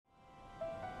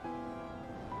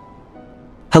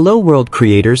Hello world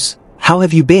creators, how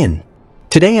have you been?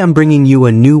 Today I'm bringing you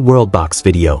a new WorldBox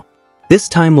video. This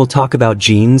time we'll talk about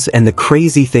genes and the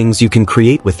crazy things you can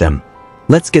create with them.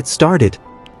 Let's get started.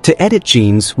 To edit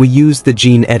genes, we use the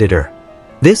gene editor.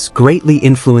 This greatly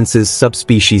influences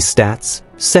subspecies stats,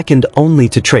 second only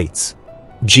to traits.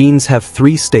 Genes have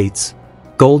 3 states: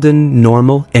 golden,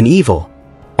 normal, and evil.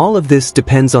 All of this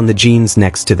depends on the genes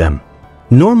next to them.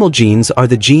 Normal genes are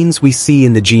the genes we see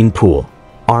in the gene pool: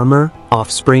 armor,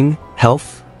 offspring,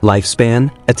 health, lifespan,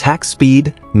 attack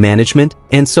speed, management,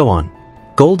 and so on.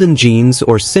 Golden genes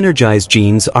or synergized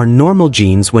genes are normal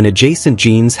genes when adjacent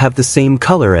genes have the same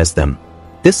color as them.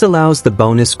 This allows the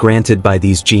bonus granted by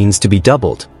these genes to be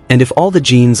doubled, and if all the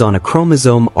genes on a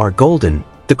chromosome are golden,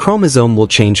 the chromosome will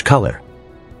change color.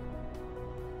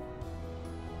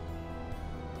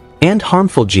 And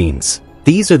harmful genes.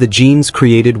 These are the genes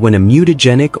created when a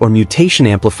mutagenic or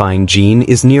mutation-amplifying gene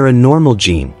is near a normal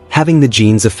gene, having the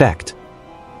gene's effect.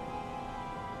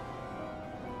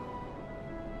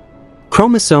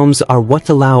 Chromosomes are what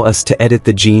allow us to edit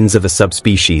the genes of a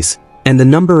subspecies, and the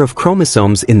number of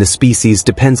chromosomes in the species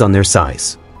depends on their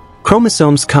size.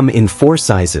 Chromosomes come in 4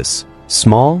 sizes: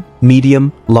 small,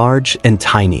 medium, large, and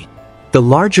tiny. The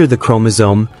larger the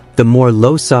chromosome, the more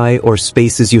loci or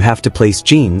spaces you have to place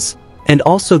genes, and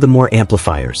also the more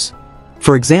amplifiers.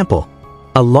 For example,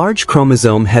 a large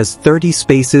chromosome has 30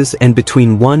 spaces and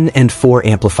between 1 and 4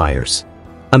 amplifiers.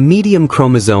 A medium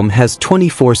chromosome has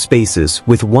 24 spaces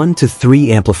with 1 to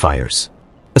 3 amplifiers.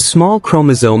 A small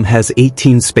chromosome has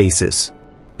 18 spaces.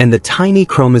 And the tiny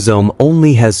chromosome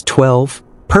only has 12,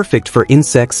 perfect for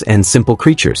insects and simple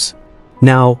creatures.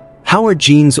 Now, how are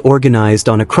genes organized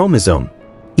on a chromosome?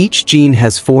 Each gene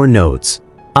has 4 nodes: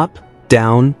 up,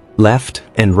 down, left,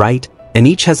 and right, and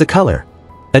each has a color.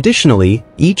 Additionally,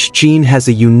 each gene has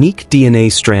a unique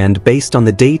DNA strand based on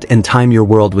the date and time your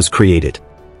world was created.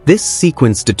 This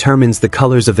sequence determines the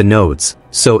colors of the nodes,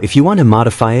 so if you want to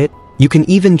modify it, you can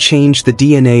even change the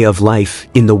DNA of life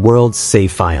in the world's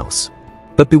save files.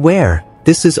 But beware,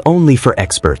 this is only for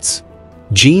experts.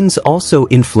 Genes also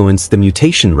influence the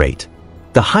mutation rate.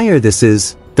 The higher this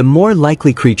is, the more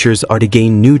likely creatures are to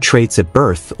gain new traits at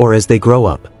birth or as they grow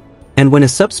up. And when a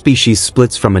subspecies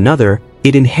splits from another,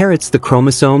 it inherits the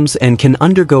chromosomes and can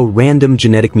undergo random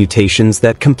genetic mutations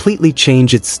that completely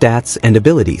change its stats and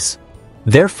abilities.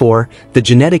 Therefore, the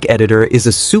genetic editor is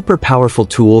a super powerful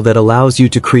tool that allows you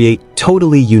to create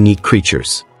totally unique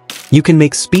creatures. You can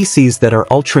make species that are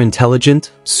ultra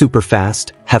intelligent, super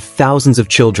fast, have thousands of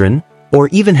children, or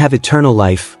even have eternal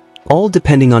life, all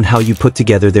depending on how you put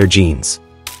together their genes.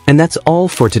 And that's all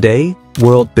for today,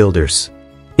 world builders.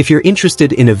 If you're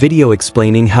interested in a video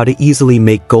explaining how to easily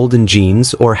make golden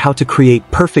genes or how to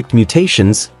create perfect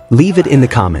mutations, leave it in the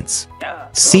comments.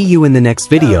 See you in the next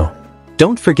video.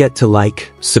 Don't forget to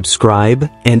like, subscribe,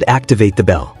 and activate the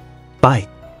bell. Bye.